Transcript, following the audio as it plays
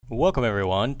Welcome,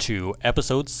 everyone, to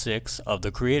episode 6 of the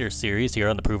Creator Series here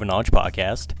on the Proven Knowledge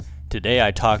Podcast. Today,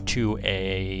 I talked to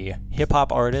a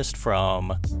hip-hop artist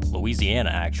from Louisiana,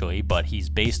 actually, but he's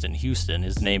based in Houston.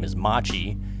 His name is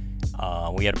Mochii.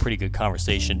 We had a pretty good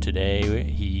conversation today.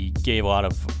 He gave a lot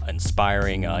of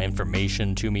inspiring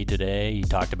information to me today. He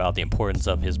talked about the importance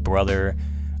of his brother,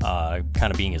 kind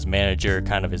of being his manager,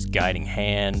 kind of his guiding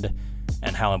hand,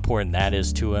 and how important that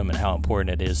is to him and how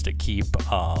important it is to keep,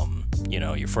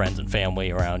 your friends and family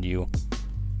around you.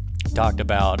 Talked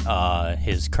about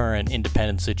his current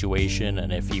independent situation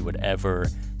and if he would ever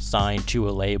sign to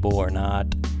a label or not,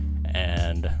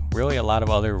 and really a lot of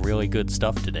other really good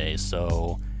stuff today.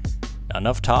 So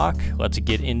enough talk, let's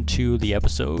get into the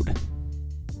episode.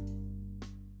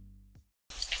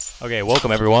 Okay,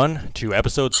 welcome everyone to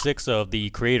episode 6 of the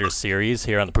Creator Series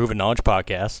here on the Proven Knowledge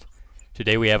Podcast.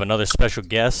 Today we have another special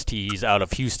guest. He's out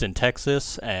of Houston,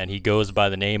 Texas, and he goes by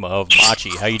the name of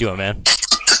Mochii. How you doing, man?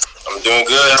 I'm doing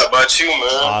good. How about you,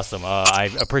 man? Awesome.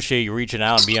 I appreciate you reaching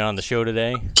out and being on the show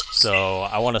today. So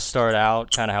I want to start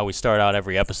out kind of how we start out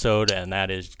every episode, and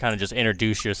that is kind of just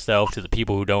introduce yourself to the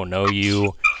people who don't know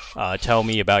you. Tell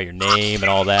me about your name and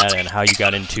all that, and how you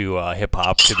got into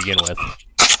hip-hop to begin with.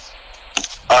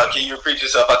 Can you repeat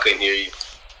yourself? I couldn't hear you.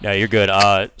 Yeah, you're good.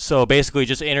 So basically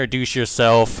just introduce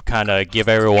yourself, kind of give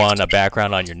everyone a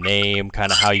background on your name,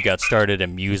 kind of how you got started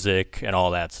in music and all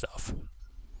that stuff.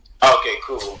 Okay,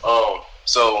 cool.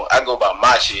 So I go by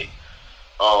Mochii.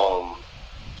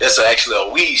 That's actually a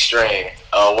weed strain.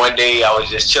 One day I was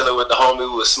just chilling with the homie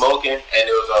who was smoking, and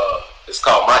it's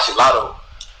called Mochii Lotto,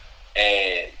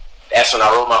 and that's when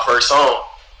I wrote my first song.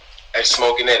 And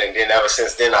smoking it, and then ever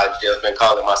since then I've just been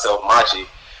calling myself Mochii.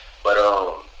 But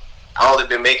I only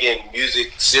been making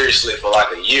music seriously for like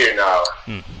a year now,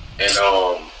 and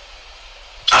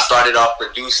I started off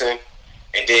producing,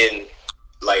 and then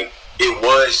like it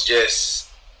was just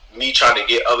me trying to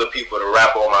get other people to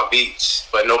rap on my beats,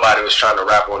 but nobody was trying to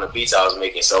rap on the beats I was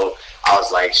making. So I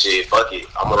was like, shit, fuck it,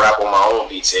 I'm gonna rap on my own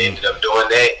beats. I ended up doing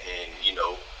that, and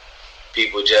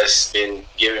people just been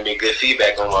giving me good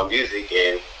feedback on my music,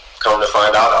 and come to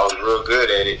find out I was real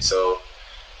good at it. So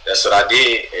that's what I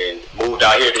did, and moved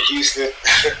out here to Houston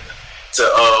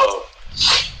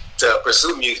to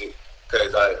pursue music,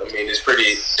 because I mean it's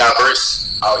pretty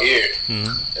diverse out here, and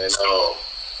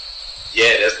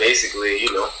yeah, that's basically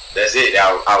that's it.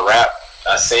 I rap,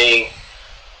 I sing,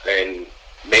 and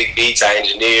make beats. I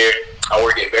engineer. I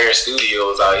work at Barron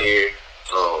Studios out here,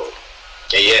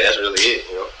 and yeah, that's really it.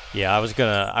 Yeah, I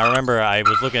remember I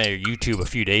was looking at your YouTube a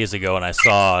few days ago, and I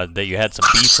saw that you had some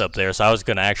beats up there, so I was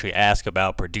going to actually ask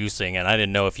about producing, and I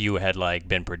didn't know if you had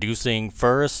been producing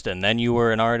first and then you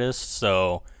were an artist,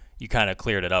 so you kind of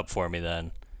cleared it up for me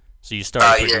then. So you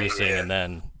started producing and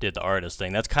then did the artist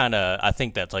thing. That's kind of, I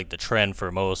think that's like the trend for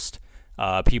most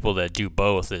people that do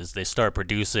both, is they start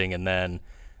producing and then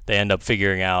they end up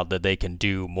figuring out that they can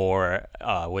do more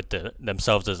with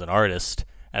themselves as an artist.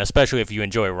 And especially if you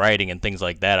enjoy writing and things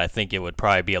like that, I think it would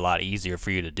probably be a lot easier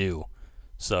for you to do.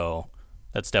 So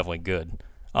that's definitely good.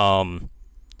 Another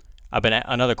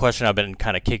question I've been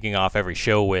kind of kicking off every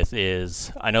show with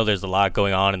is, I know there's a lot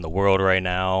going on in the world right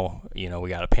now. We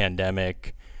got a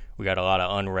pandemic. We got a lot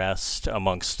of unrest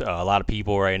amongst a lot of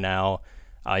people right now.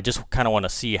 I just kind of want to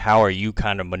see, how are you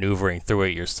kind of maneuvering through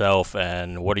it yourself,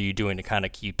 and what are you doing to kind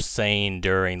of keep sane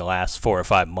during the last 4 or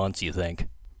 5 months, you think?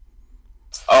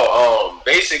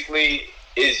 Basically,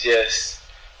 it's just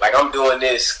like I'm doing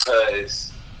this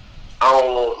because I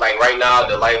don't right now,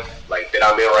 the life that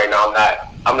I'm in right now,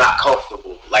 I'm not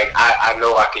comfortable. I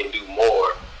know I can do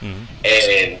more,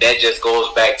 and that just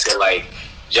goes back to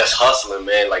just hustling,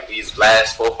 man. These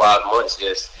last 4 or 5 months,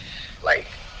 just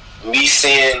me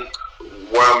seeing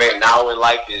where I'm at now in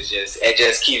life it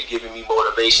just keeps giving me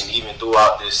motivation even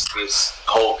throughout this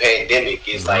whole pandemic.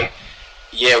 It's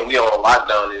yeah, we on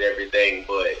lockdown and everything,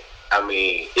 but I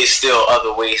mean, it's still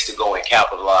other ways to go and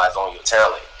capitalize on your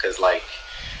talent. Cause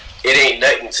it ain't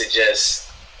nothing to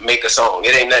just make a song.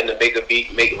 It ain't nothing to make a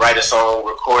beat, write a song,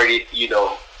 record it, and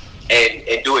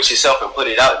do it yourself and put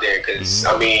it out there. Cause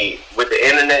I mean, with the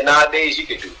internet nowadays, you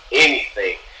can do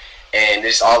anything, and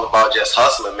it's all about just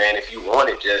hustling, man. If you want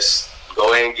it, just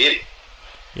go ahead and get it.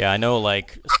 Yeah, I know,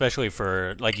 especially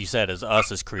for, like you said, as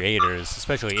us as creators,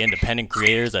 especially independent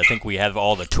creators, I think we have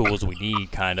all the tools we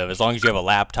need, kind of. As long as you have a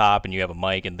laptop and you have a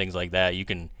mic and things like that, you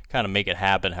can kind of make it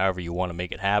happen however you want to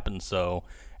make it happen. So,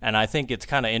 and I think it's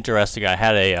kind of interesting. I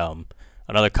had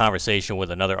another conversation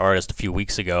with another artist a few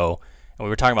weeks ago, and we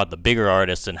were talking about the bigger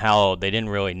artists and how they didn't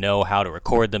really know how to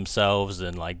record themselves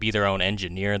and, be their own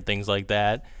engineer and things like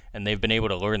that. And they've been able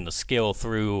to learn the skill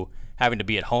through having to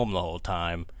be at home the whole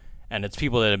time. and it's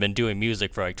people that have been doing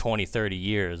music for like 20, 30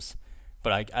 years.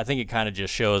 But I think it kind of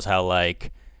just shows how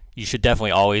like you should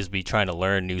definitely always be trying to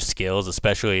learn new skills,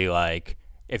 especially like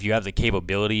if you have the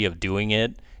capability of doing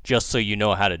it, just so you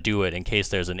know how to do it in case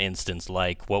there's an instance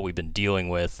like what we've been dealing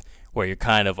with where you're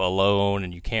kind of alone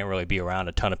and you can't really be around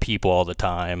a ton of people all the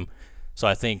time. So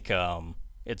I think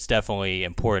it's definitely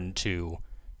important to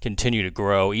continue to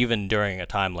grow even during a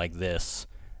time like this.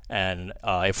 And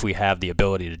if we have the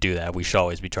ability to do that, we should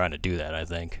always be trying to do that, I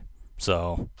think.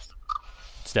 So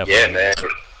it's definitely, man.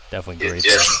 Definitely great.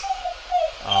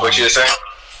 What you saying?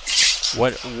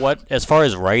 What as far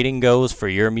as writing goes for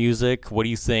your music, what do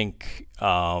you think?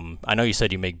 I know you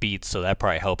said you make beats, so that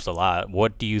probably helps a lot.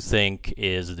 What do you think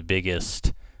is the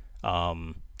biggest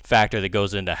factor that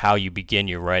goes into how you begin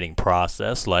your writing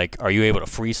process? Like, are you able to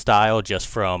freestyle just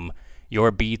from your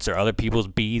beats or other people's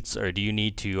beats, or do you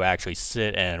need to actually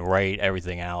sit and write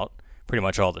everything out pretty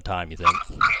much all the time, you think?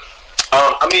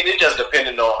 I mean, it just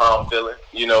depending on how I'm feeling.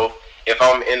 You know, if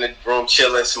I'm in the room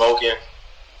chilling, smoking,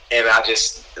 and I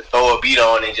just throw a beat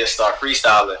on and just start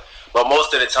freestyling. But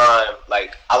most of the time,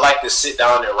 like, I like to sit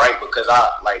down and write because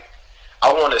I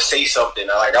want to say something.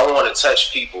 I want to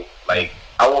touch people. Like,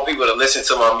 I want people to listen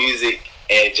to my music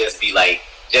and just be like,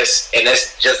 and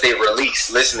that's just their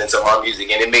release, listening to my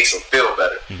music, and it makes them feel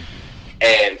better. Mm-hmm.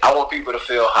 And I want people to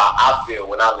feel how I feel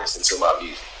when I listen to my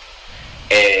music.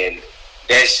 And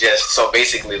that's just, so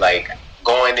basically, like,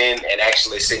 going in and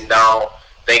actually sitting down,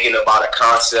 thinking about a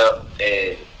concept,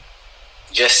 and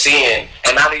just seeing,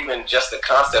 and not even just the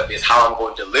concept, is how I'm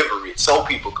going to deliver it so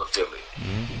people can feel it.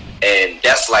 Mm-hmm. And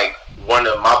that's, like, one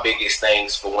of my biggest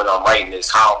things for when I'm writing is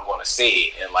how I'm going to say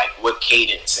it, and, like, what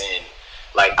cadence, and,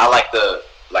 like, I like the,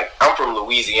 like, I'm from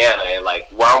Louisiana, and, like,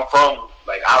 where I'm from,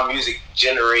 like, our music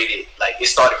generated, like, it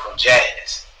started from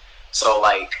jazz. So,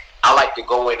 like, I like to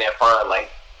go in and find, like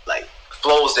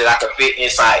flows that I can fit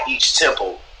inside each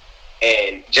tempo,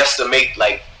 and just to make,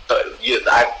 like,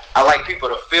 I like people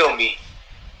to feel me.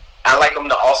 I like them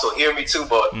to also hear me too,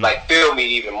 but like feel me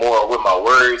even more with my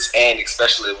words and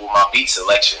especially with my beat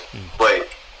selection. But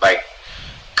like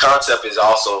concept is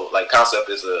a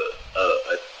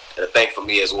thing for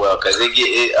me as well, because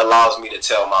it allows me to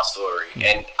tell my story.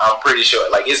 And I'm pretty sure,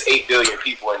 like, it's 8 billion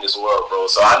people in this world, bro.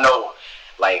 So I know,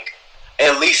 like,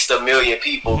 at least 1 million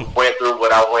people went through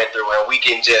what I went through, and we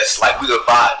can just, like, we could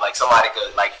vibe, like, somebody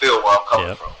could, like, feel where I'm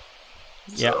coming from.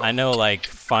 Yeah, so. I know, like,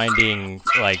 finding,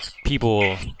 like,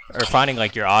 people, or finding,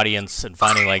 like, your audience and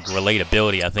finding, like,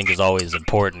 relatability, I think is always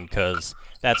important, because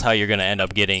that's how you're going to end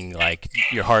up getting, like,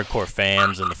 your hardcore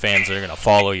fans and the fans that are going to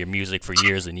follow your music for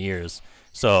years and years.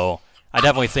 So I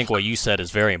definitely think what you said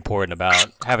is very important about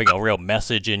having a real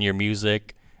message in your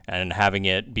music and having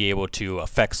it be able to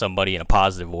affect somebody in a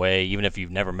positive way, even if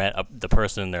you've never met the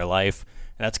person in their life.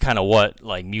 And that's kind of what,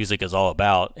 like, music is all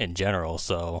about in general.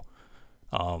 So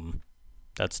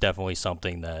that's definitely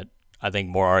something that I think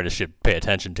more artists should pay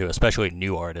attention to, especially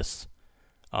new artists.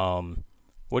 Who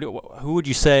would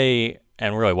you say,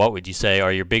 and really what would you say,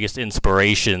 are your biggest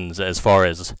inspirations as far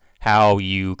as how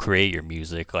you create your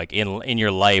music? Like, in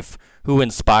your life, who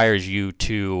inspires you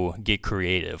to get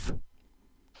creative?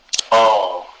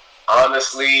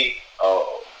 Honestly,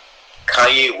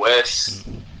 Kanye West,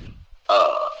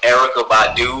 Erykah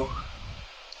Badu,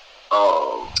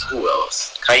 who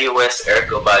else? Kanye West,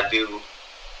 Erykah Badu,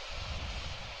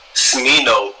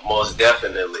 Smino, most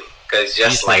definitely, because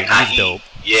just like how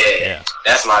yeah,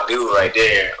 that's my dude right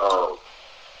there.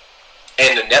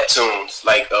 And the Neptunes,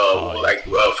 like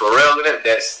Pharrell,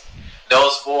 that's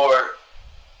those four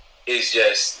is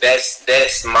just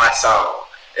that's my sound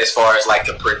as far as like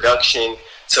the production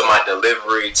to my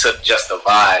delivery to just the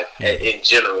vibe in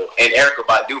general. And Erykah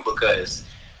Badu, because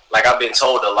like I've been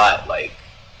told a lot, like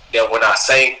that when I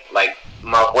sing, like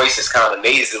my voice is kind of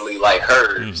nasally like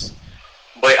hers.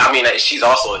 But I mean, she's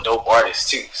also a dope artist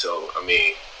too. So I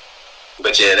mean,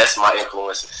 but yeah, that's my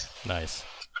influences. Nice.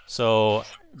 So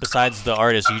besides the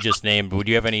artists you just named, would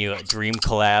you have any dream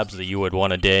collabs that you would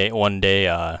one day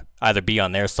either be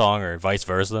on their song or vice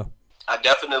versa? I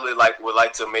definitely would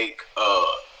like to make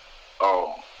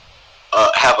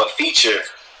have a feature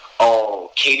on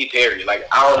Katy Perry. Like,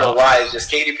 I don't know why, it's just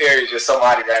Katy Perry is just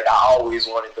somebody that I always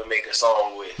wanted to make a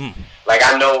song with. Like,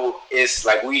 I know it's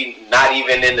like we not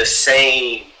even in the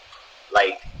same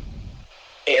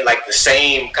the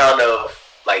same kind of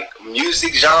like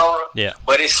music genre. Yeah.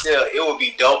 But it would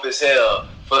be dope as hell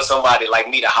for somebody like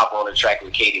me to hop on a track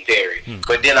with Katy Perry.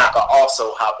 But then I could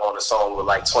also hop on a song with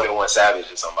like 21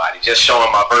 Savage or somebody, just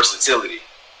showing my versatility.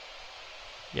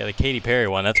 Yeah, the Katy Perry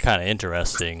one, that's kind of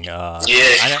interesting. Yeah.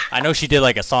 I know she did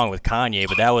like a song with Kanye,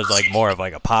 but that was like more of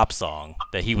like a pop song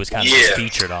that he was kind of just Yeah.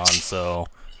 featured on. So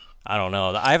I don't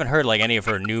know. I haven't heard like any of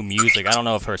her new music. I don't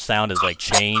know if her sound is like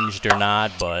changed or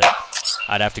not, but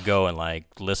I'd have to go and like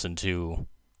listen to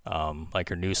like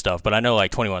her new stuff. But I know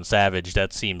like 21 Savage,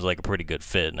 that seems like a pretty good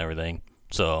fit and everything.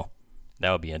 So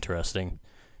that would be interesting.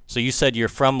 So you said you're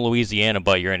from Louisiana,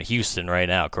 but you're in Houston right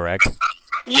now, correct?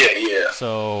 Yeah.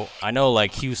 So I know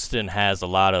like Houston has a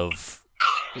lot of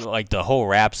like the whole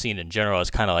rap scene in general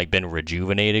has kind of like been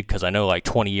rejuvenated because I know like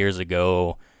 20 years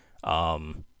ago,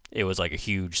 it was like a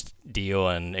huge deal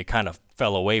and it kind of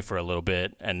fell away for a little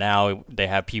bit, and now they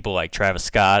have people like Travis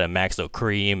Scott and Maxo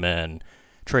Cream and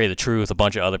Trey the Truth, a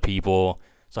bunch of other people.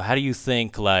 So how do you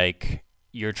think like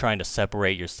you're trying to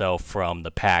separate yourself from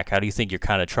the pack? How do you think you're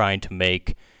kind of trying to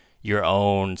make your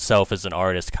own self as an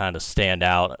artist kind of stand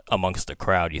out amongst the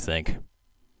crowd, you think?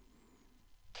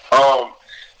 Um,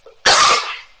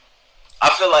 I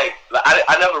feel like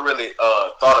I never really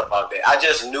thought about that. I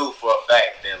just knew for a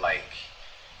fact that like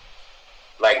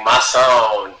my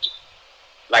sound,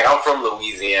 like I'm from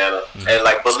Louisiana, and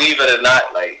like believe it or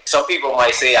not, like some people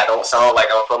might say I don't sound like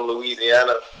I'm from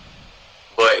Louisiana,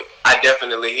 but I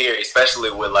definitely hear,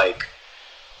 especially with like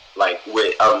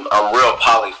with I'm real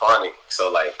polyphonic,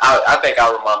 so like I think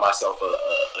I remind myself of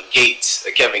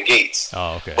a Kevin Gates.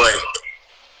 Oh, okay.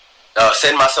 But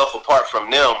setting myself apart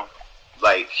from them,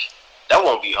 like that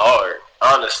won't be hard,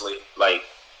 honestly. Like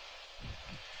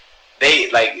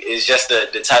they like it's just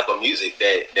the type of music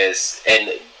that's and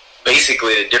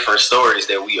basically the different stories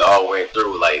that we all went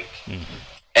through. Like,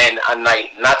 and I'm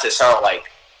like, not to sound like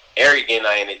arrogant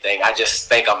or anything, I just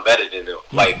think I'm better than them.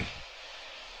 Like.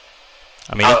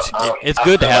 I mean, it's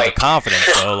good to have the confidence,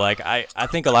 though. Like, I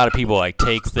think a lot of people, like,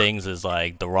 take things as,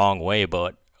 like, the wrong way,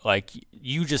 but, like,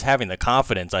 you just having the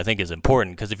confidence, I think, is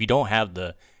important, because if you don't have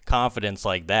the confidence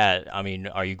like that, I mean,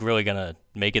 are you really going to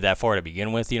make it that far to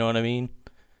begin with, you know what I mean?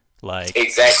 Like,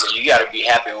 exactly. You got to be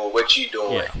happy with what you're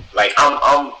doing. Yeah. Like,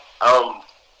 I'm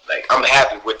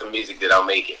happy with the music that I'm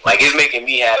making. Like, it's making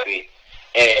me happy,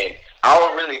 and I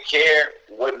don't really care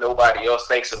what nobody else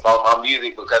thinks about my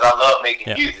music because I love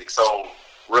making music. So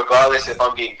regardless if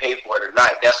I'm getting paid for it or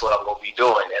not, that's what I'm going to be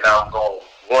doing. And I'm going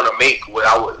to want to make what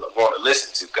I would want to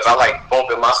listen to because I like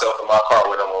bumping myself in my car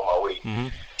when I'm on my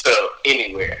way to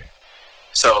anywhere.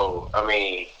 So, I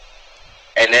mean,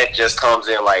 and that just comes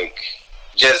in like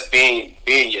just being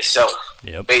yourself,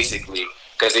 basically.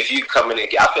 Because if you come in the,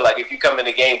 I feel like if you come in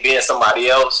the game being somebody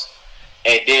else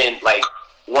and then like,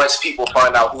 once people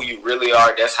find out who you really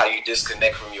are, that's how you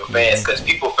disconnect from your fans. Because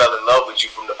people fell in love with you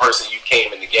from the person you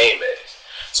came in the game as.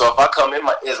 So if I come in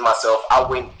as myself,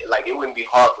 it wouldn't be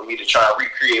hard for me to try and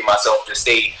recreate myself to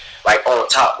stay like on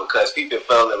top because people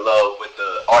fell in love with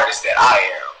the artist that I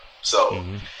am. So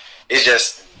it's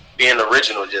just being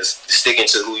original, just sticking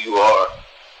to who you are.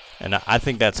 And I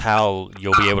think that's how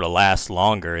you'll be able to last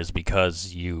longer is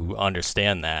because you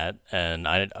understand that. And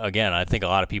I think a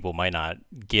lot of people might not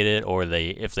get it, or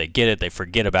if they get it, they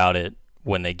forget about it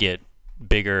when they get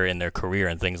bigger in their career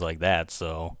and things like that.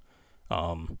 So,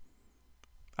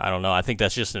 I don't know. I think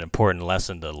that's just an important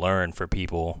lesson to learn for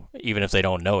people. Even if they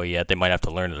don't know it yet, they might have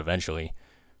to learn it eventually.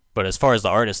 But as far as the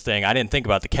artist thing, I didn't think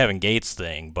about the Kevin Gates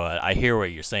thing, but I hear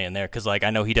what you're saying there. Because, like, I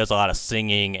know he does a lot of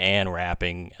singing and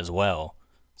rapping as well.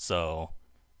 So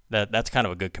that's kind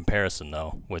of a good comparison,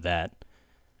 though, with that.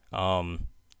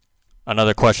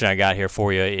 Another question I got here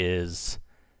for you is,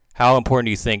 how important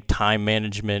do you think time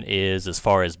management is as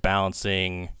far as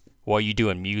balancing what you do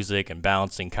in music and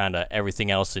balancing kind of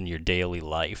everything else in your daily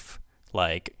life?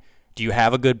 Like, do you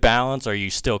have a good balance, or are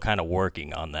you still kind of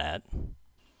working on that?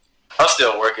 I'm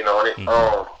still working on it.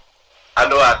 I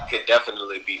know I could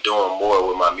definitely be doing more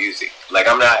with my music. Like,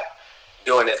 I'm not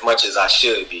doing as much as I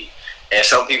should be. And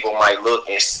some people might look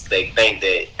and they think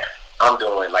that I'm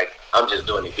just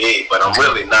doing it big, but I'm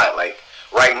really not. Like,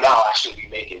 right now, I should be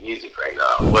making music right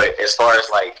now. But as far as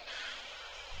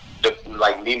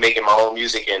me making my own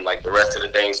music and like the rest of the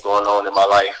things going on in my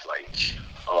life,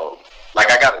 like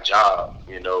I got a job,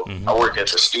 you know. I work at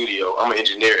the studio. I'm an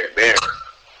engineer at Bear,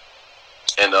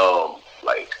 and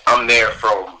I'm there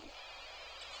from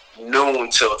noon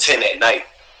till 10 at night,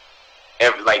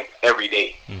 every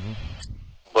day.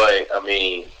 But I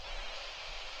mean,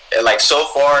 like so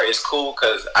far it's cool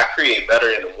because I create better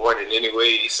in the morning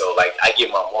anyway. So like I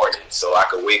get my morning, so I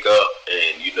can wake up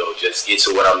and just get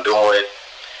to what I'm doing.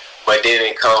 But then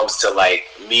it comes to like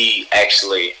me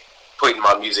actually putting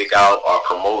my music out or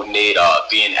promoting it,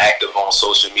 being active on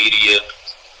social media,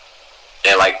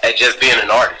 and like just being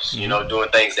an artist. Doing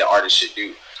things that artists should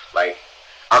do. Like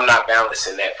I'm not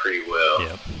balancing that pretty well.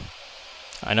 Yeah.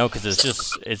 I know, because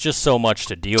it's just so much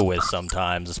to deal with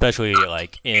sometimes, especially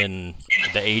like in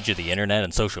the age of the internet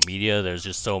and social media. There's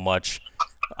just so much.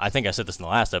 I think I said this in the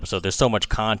last episode. There's so much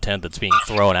content that's being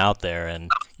thrown out there,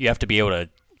 and you have to be able to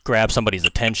grab somebody's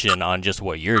attention on just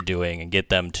what you're doing and get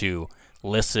them to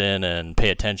listen and pay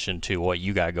attention to what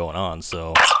you got going on.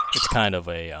 So it's kind of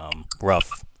a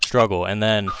rough struggle. And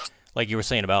then, like you were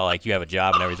saying about like you have a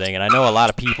job and everything, and I know a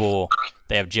lot of people,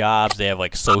 they have jobs, they have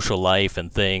like social life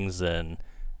and things, and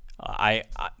I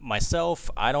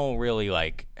myself, I don't really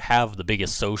like have the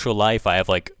biggest social life. I have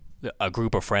like a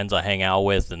group of friends I hang out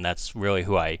with, and that's really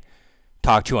who I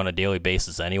talk to on a daily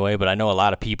basis anyway. But I know a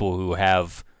lot of people who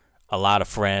have a lot of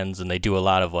friends, and they do a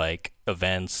lot of like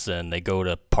events, and they go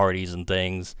to parties and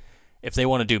things. If they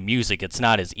want to do music, it's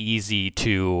not as easy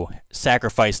to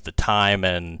sacrifice the time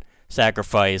and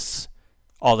sacrifice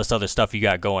all this other stuff you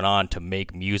got going on to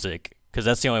make music, because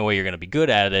that's the only way you're going to be good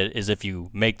at it, is if you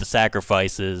make the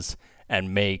sacrifices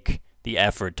and make the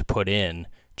effort to put in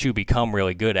to become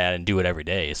really good at it and do it every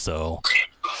day. So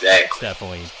it's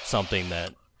definitely something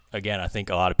that, again, I think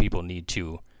a lot of people need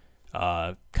to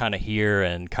kind of hear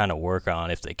and kind of work on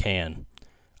if they can.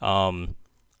 I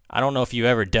don't know if you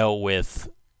ever dealt with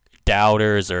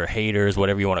doubters or haters,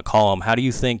 whatever you want to call them. How do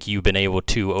you think you've been able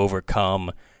to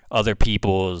overcome other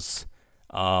people's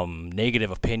negative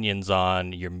opinions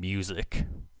on your music?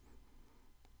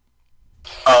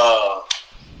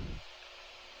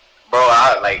 Bro,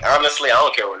 honestly, I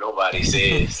don't care what nobody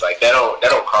says. Like that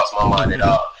don't cross my mind at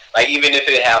all. Like even if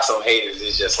it have some haters,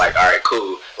 it's just like, all right,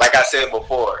 cool. Like I said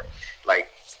before, like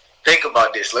think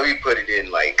about this. Let me put it in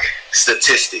like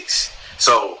statistics.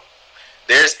 So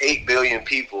there's 8 billion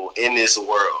people in this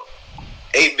world.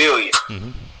 8 billion.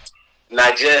 Mm-hmm.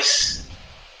 Not just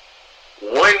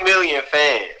 1 million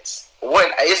fans.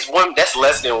 That's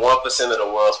less than 1% of the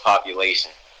world's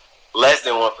population. Less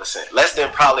than 1%. Less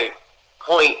than probably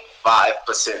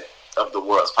 0.5% of the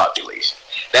world's population.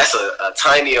 That's a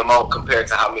tiny amount compared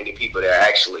to how many people there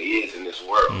actually is in this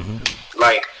world. Mm-hmm.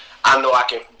 Like, I know I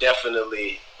can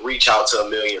definitely reach out to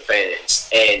 1 million fans,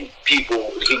 and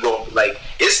people like,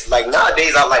 it's like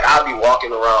nowadays I'll be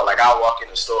walking around, like I'll walk in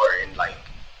the store and like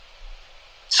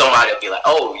somebody'll be like,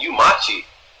 oh, you Mochii?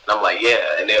 And I'm like,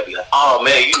 yeah. And they'll be like, oh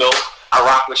man, I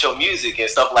rock with your music and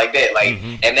stuff like that. Like,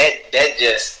 mm-hmm. And that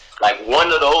just, like,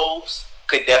 one of those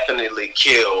could definitely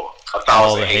kill 1,000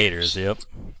 all the haters. Yep.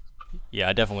 Yeah,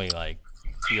 I definitely like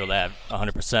feel that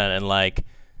 100%. And like,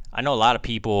 I know a lot of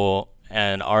people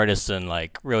and artists and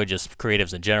like really just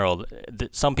creatives in general.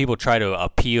 Some people try to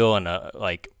appeal and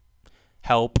like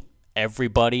help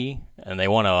everybody, and they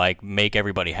want to like make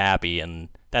everybody happy, and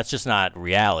that's just not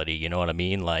reality. You know what I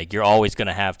mean? Like, you're always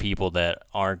gonna have people that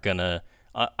aren't gonna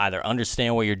either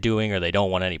understand what you're doing, or they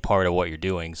don't want any part of what you're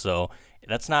doing. So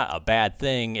that's not a bad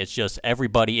thing. It's just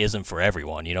everybody isn't for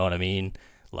everyone. You know what I mean?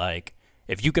 Like,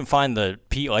 if you can find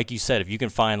like you said, if you can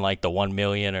find like the 1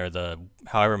 million or the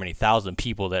however many thousand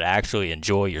people that actually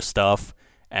enjoy your stuff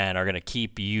and are going to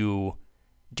keep you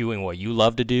doing what you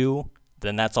love to do,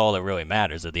 then that's all that really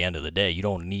matters at the end of the day. You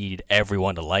don't need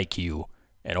everyone to like you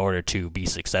in order to be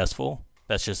successful.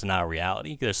 That's just not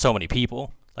reality. There's so many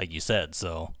people, like you said,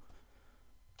 so.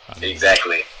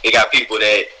 Exactly. You got people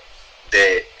that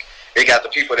they got the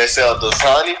people that sell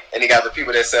Dasani, and they got the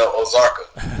people that sell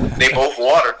Ozarka. They both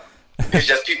water. It's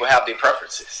just people have their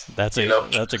preferences. That's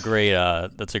a great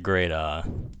what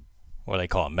do they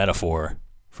call it, metaphor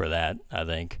for that, I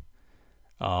think.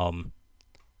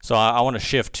 So I want to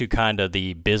shift to kind of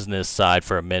the business side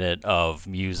for a minute of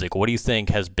music. What do you think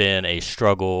has been a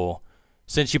struggle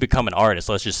since you become an artist?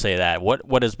 Let's just say that.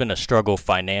 What has been a struggle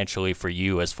financially for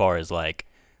you, as far as like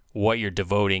what you're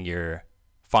devoting your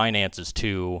finances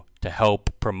to help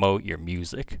promote your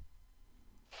music?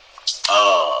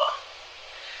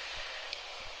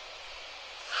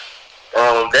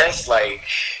 That's like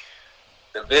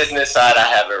the business side. I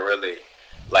haven't really,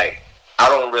 like, I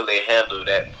don't really handle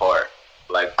that part.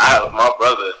 Like, my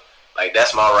brother, like,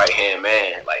 that's my right hand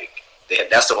man. Like,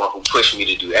 that's the one who pushed me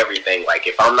to do everything. Like,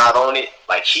 if I'm not on it,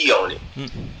 like, he on it.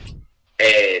 Mm-hmm.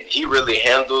 And he really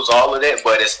handles all of that.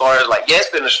 But as far as, like, yeah, it's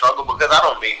been a struggle because I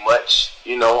don't make much.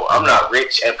 I'm not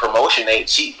rich, and promotion ain't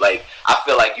cheap. Like, I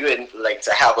feel like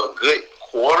to have a good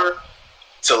quarter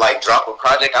to, like, drop a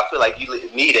project, I feel like you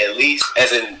need at least,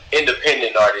 as an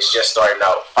independent artist just starting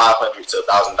out, $500 to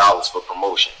 $1,000 for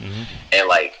promotion. Mm-hmm. And,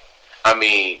 like, I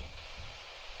mean,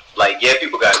 like, yeah,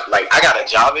 people got, like, I got a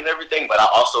job and everything, but I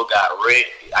also got rent.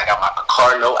 I got a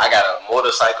car note. I got a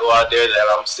motorcycle out there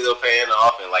that I'm still paying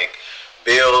off, and, like,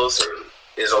 bills.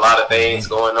 There's a lot of things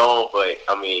going on, but,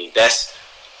 I mean, that's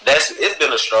it's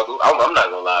been a struggle. I'm not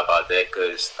gonna lie about that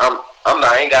because I'm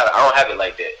not I don't have it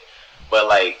like that. But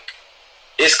like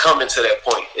it's coming to that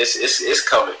point. It's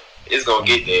coming. It's gonna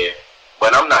get there.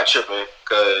 But I'm not tripping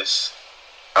because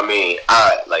I mean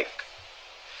I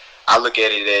look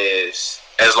at it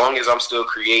as long as I'm still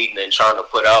creating and trying to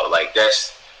put out, like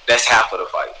that's half of the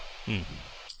fight.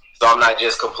 So I'm not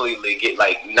just completely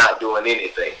not doing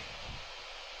anything.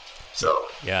 So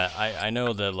yeah, I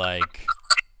know that like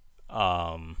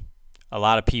a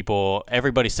lot of people,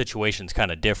 everybody's situation's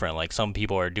kind of different. Like some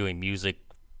people are doing music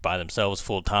by themselves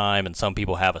full time, and some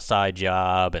people have a side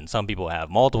job, and some people have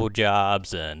multiple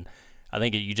jobs, and I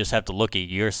think you just have to look at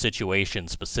your situation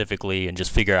specifically and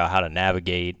just figure out how to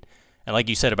navigate. And like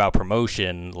you said about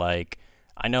promotion, like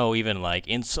I know even like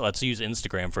let's use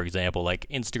Instagram for example. Like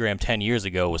Instagram 10 years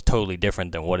ago was totally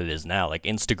different than what it is now. Like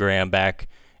Instagram back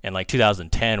in like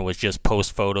 2010 was just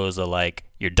post photos of like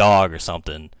your dog or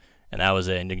something, and that was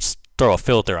it. And you just throw a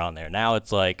filter on there. Now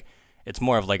it's like it's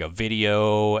more of like a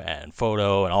video and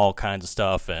photo and all kinds of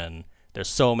stuff. And there's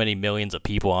so many millions of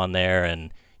people on there,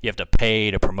 and you have to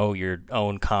pay to promote your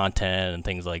own content and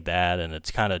things like that. And it's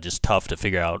kind of just tough to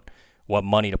figure out what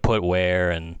money to put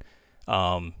where. And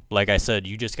like I said,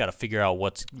 you just got to figure out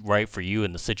what's right for you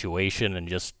in the situation and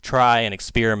just try and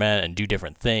experiment and do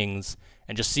different things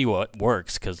and just see what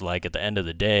works. Because like at the end of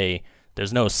the day,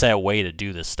 there's no set way to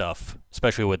do this stuff,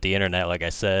 especially with the internet, like I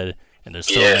said, and there's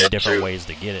so many different ways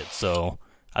to get it. So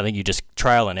I think you just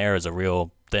trial and error is a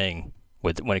real thing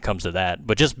when it comes to that.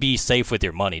 But just be safe with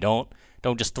your money. Don't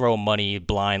just throw money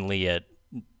blindly at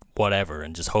whatever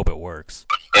and just hope it works.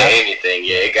 Anything,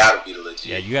 yeah, it gotta be legit.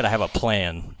 Yeah, you gotta have a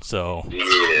plan. So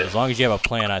as long as you have a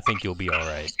plan, I think you'll be all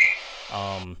right.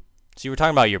 So you were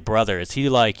talking about your brother. Is he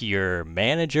like your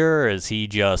manager, or does he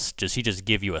just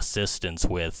give you assistance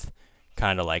with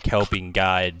kind of like helping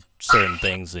guide certain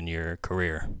things in your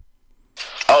career?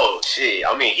 Oh shit!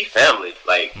 I mean, he family.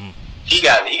 Like he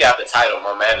got the title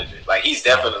my manager. Like he's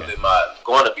definitely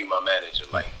going to be my manager.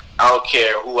 Like I don't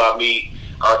care who I meet.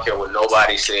 I don't care what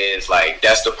nobody says. Like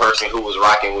that's the person who was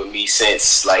rocking with me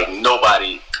since like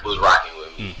nobody was rocking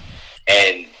with me.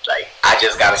 And like I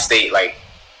just gotta state like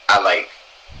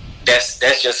that's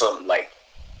just some like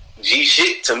G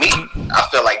shit to me. I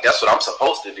feel like that's what I'm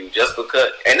supposed to do just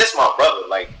because. And it's my brother.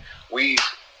 Like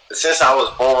since I was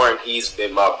born, he's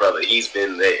been my brother. He's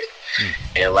been there,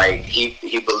 and like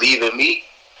he believed in me.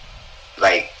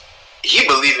 Like he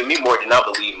believed in me more than I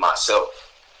believe myself.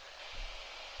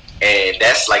 And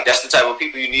that's the type of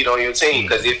people you need on your team.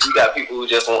 Because if you got people who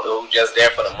just there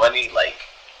for the money, like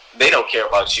they don't care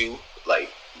about you like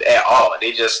at all.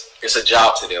 It's a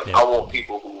job to them. Yeah. I want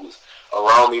people who's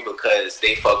around me because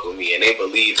they fuck with me and they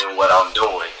believe in what I'm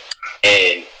doing,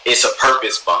 and it's a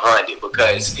purpose behind it.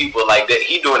 Because people like that,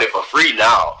 he doing it for free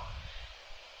now.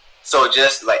 So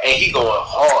just like, and he going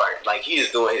hard, like he is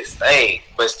doing his thing.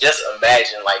 But just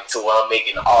imagine like to where I'm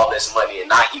making all this money, and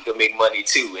now he can make money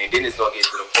too. And then it's gonna get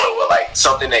to the point where like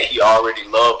something that he already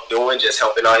loved doing, just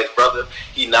helping out his brother,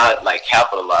 he not like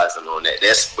capitalizing on that.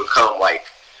 That's become like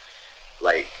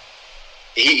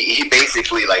he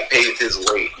basically like paved his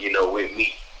way, with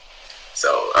me.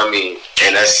 So I mean,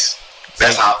 and that's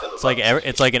how I feel about it.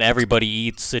 It's like an everybody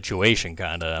eats situation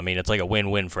kind of. I mean, it's like a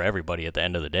win-win for everybody at the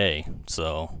end of the day.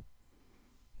 So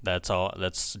that's all.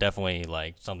 That's definitely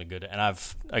like something good. And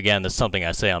this is something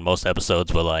I say on most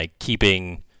episodes, but like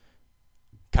keeping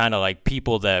kind of like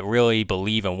people that really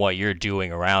believe in what you're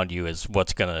doing around you is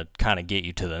what's gonna kind of get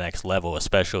you to the next level,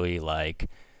 especially like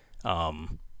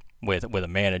with a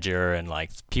manager and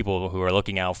like people who are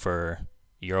looking out for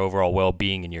your overall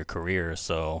well-being in your career.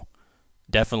 So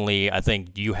definitely, I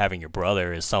think you having your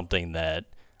brother is something that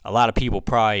a lot of people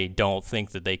probably don't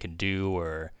think that they can do,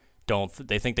 or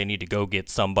they think they need to go get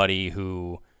somebody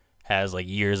who has like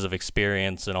years of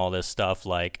experience and all this stuff.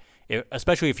 Like,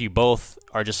 especially if you both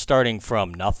are just starting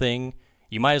from nothing,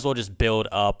 you might as well just build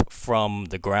up from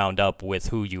the ground up with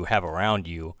who you have around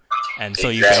you. And so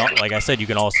you can, like I said, you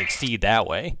can all succeed that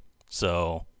way.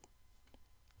 So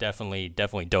definitely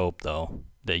dope though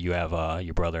that you have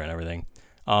your brother and everything.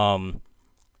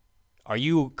 Are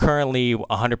you currently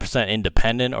 100%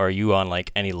 independent, or are you on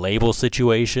like any label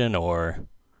situation, or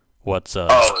what's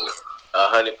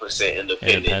 100%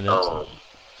 independent.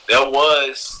 There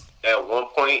was at one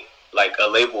point like a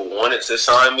label wanted to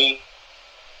sign me,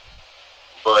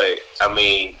 but I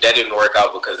mean that didn't work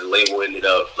out because the label ended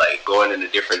up like going in a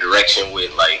different direction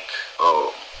with like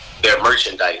their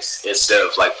merchandise instead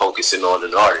of like focusing on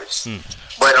an artist.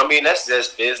 But I mean that's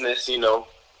just business, and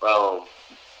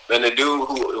the dude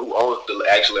who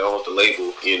actually owns the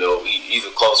label, he's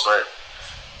a close friend.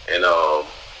 And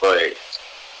but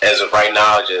as of right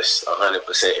now, just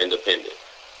 100% independent.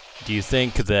 Do you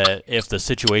think that if the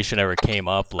situation ever came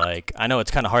up, like, I know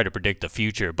it's kind of hard to predict the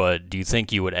future, but do you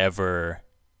think you would ever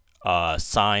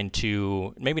sign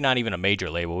to, maybe not even a major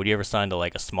label, would you ever sign to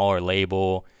like a smaller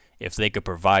label if they could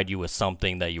provide you with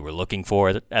something that you were looking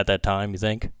for at that time, you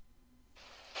think?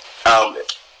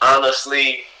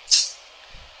 Honestly,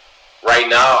 right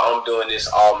now I'm doing this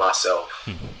all myself.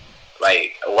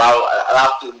 Like,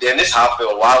 then this is how I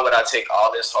feel. Why would I take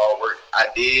all this hard work I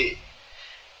did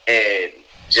and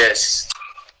just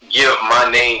give my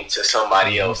name to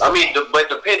somebody else? I mean, but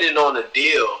depending on the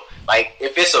deal, like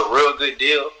if it's a real good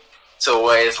deal, to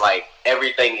where it's like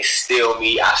everything is still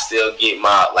me, I still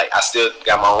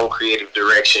got my own creative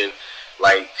direction.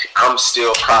 Like I'm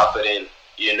still profiting,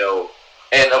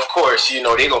 and of course, they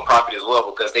gonna profit as well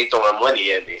because they throwing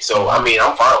money at me. So I mean,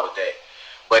 I'm fine with that.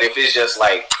 But if it's just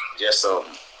some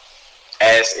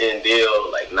ass in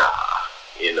deal, like nah,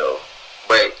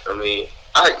 But I mean,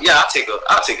 I'll take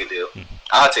a deal.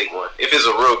 I'll take one if it's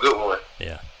a real good one.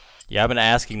 Yeah. I've been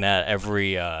asking that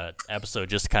every episode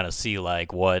just to kind of see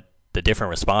like what the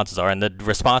different responses are, and the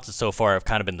responses so far have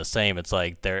kind of been the same. It's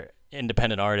like they're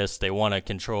independent artists. They want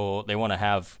to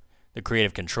have the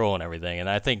creative control and everything. And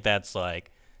I think that's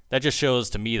like, that just shows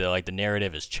to me that like the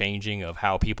narrative is changing of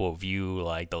how people view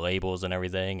like the labels and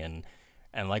everything.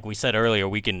 And like we said earlier,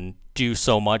 we can do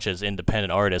so much as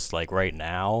independent artists like right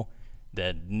now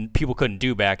that people couldn't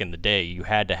do back in the day. You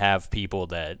had to have people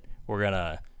that were going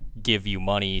to give you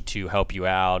money to help you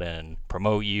out and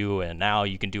promote you. And now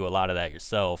you can do a lot of that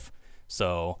yourself.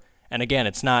 So, and again,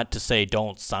 it's not to say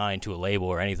don't sign to a label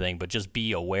or anything, but just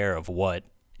be aware of what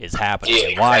is happening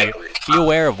and why. Be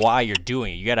aware of why you're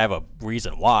doing it. You got to have a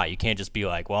reason why. You can't just be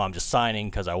like, well, I'm just signing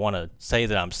because I want to say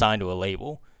that I'm signed to a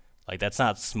label. Like, that's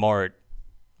not smart,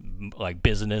 like,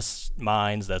 business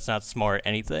minds. That's not smart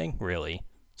anything, really.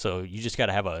 So you just got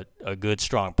to have a good,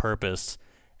 strong purpose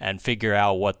and figure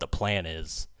out what the plan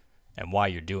is and why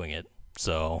you're doing it.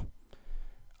 So,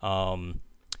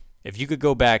 if you could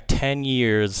go back 10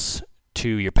 years to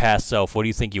your past self, what do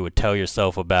you think you would tell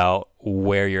yourself about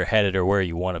where you're headed or where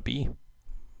you want to be?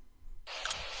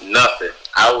 Nothing.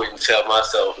 I wouldn't tell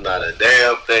myself not a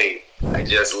damn thing. I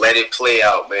just let it play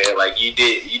out, man. Like you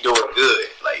doing good.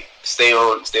 Like stay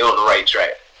on the right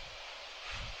track.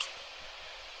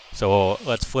 So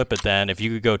let's flip it then. If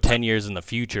you could go 10 years in the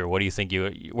future, where do you think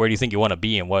you want to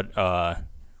be, and what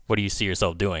do you see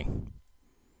yourself doing?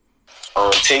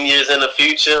 10 years in the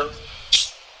future,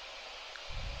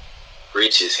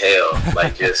 rich as hell.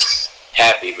 Like just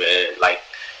happy, man. Like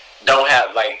don't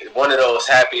have like one of those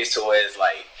happiest to where it's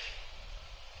like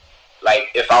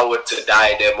if I were to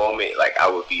die at that moment, like I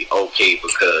would be okay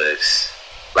because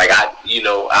like I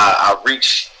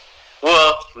reached.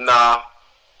 Well, nah,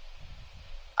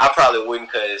 I probably wouldn't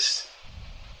because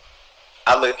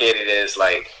I look at it as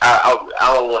like I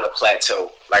don't want to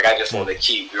plateau. Like I just want to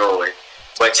keep growing.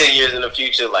 But 10 years in the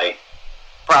future, like,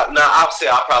 I'll say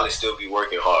I'll probably still be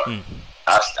working hard.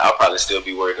 I'll probably still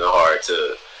be working hard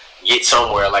to get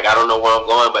somewhere. Like, I don't know where I'm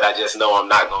going, but I just know I'm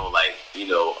not going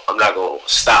to, I'm not going to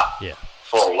stop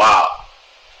for a while.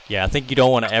 Yeah, I think you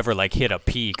don't want to ever, like, hit a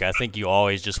peak. I think you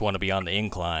always just want to be on the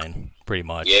incline, pretty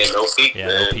much. Yeah, no peak,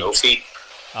 man. No peak.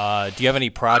 Do you have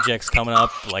any projects coming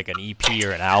up, like an EP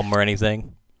or an album or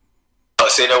anything?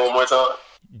 Say that one more time.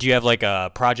 Do you have like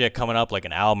a project coming up, like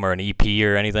an album or an EP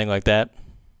or anything like that?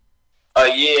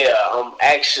 Yeah, I'm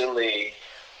actually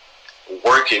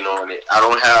working on it. I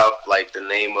don't have like the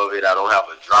name of it. I don't have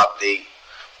a drop date,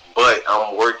 but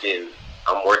I'm working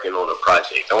on a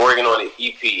project. I'm working on an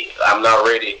EP. I'm not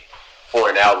ready for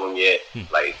an album yet.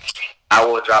 Like I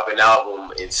won't drop an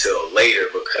album until later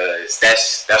because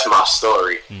that's my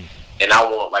story, and I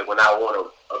want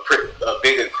a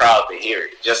bigger crowd to hear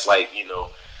it. Just like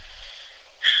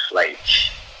like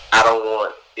I don't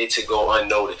want it to go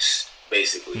unnoticed,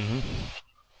 basically.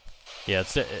 Yeah,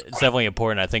 it's definitely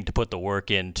important, I think, to put the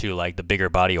work into like the bigger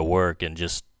body of work and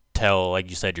just tell, like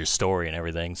you said, your story and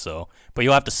everything. So, but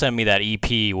you'll have to send me that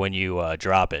EP when you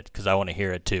drop it because I want to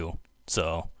hear it too.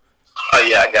 So. Oh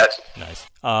yeah, I got you. Nice.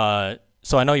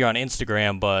 So I know you're on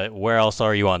Instagram, but where else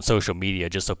are you on social media,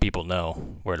 just so people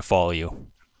know where to follow you?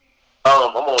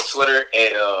 I'm on Twitter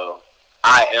at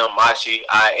I am Mochii,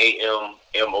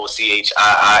 IAMMOCHII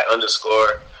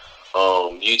 _.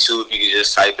 YouTube, you can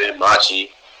just type in Mochii,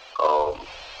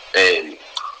 and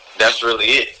that's really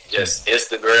it. Just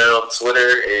Instagram,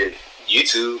 Twitter, and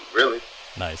YouTube, really.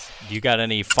 Nice. You got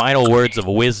any final words of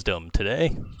wisdom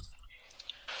today?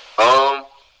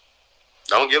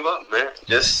 Don't give up, man.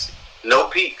 Just no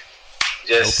peak.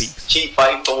 Just keep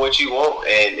fighting for what you want,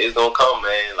 and it's gonna come,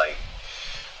 man. Like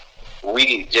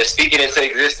we just speak it into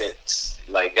existence.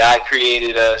 Like God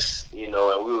created us, you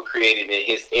know, and we were created in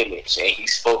His image, and He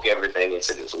spoke everything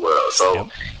into this world. So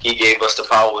He gave us the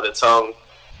power of the tongue,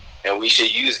 and we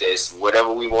should use this.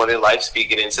 Whatever we want in life,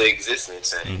 speak it into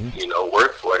existence, and you know,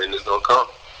 work for it, and it's gonna come.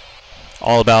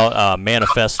 All about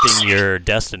manifesting your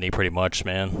destiny, pretty much,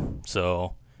 man.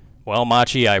 So, well,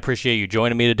 Mochii, I appreciate you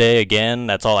joining me today again.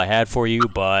 That's all I had for you,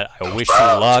 but I wish you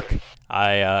luck.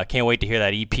 I can't wait to hear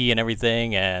that EP and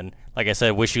everything, and like I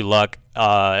said, wish you luck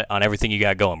on everything you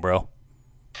got going, bro.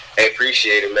 I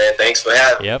appreciate it, man. Thanks for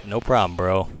having me. Yep, no problem,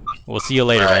 bro. We'll see you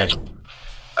later, man.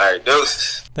 All right,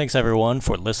 deuces. Thanks, everyone,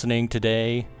 for listening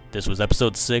today. This was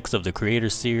episode 6 of the Creator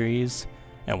Series,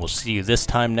 and we'll see you this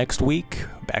time next week.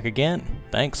 Back again.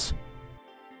 Thanks.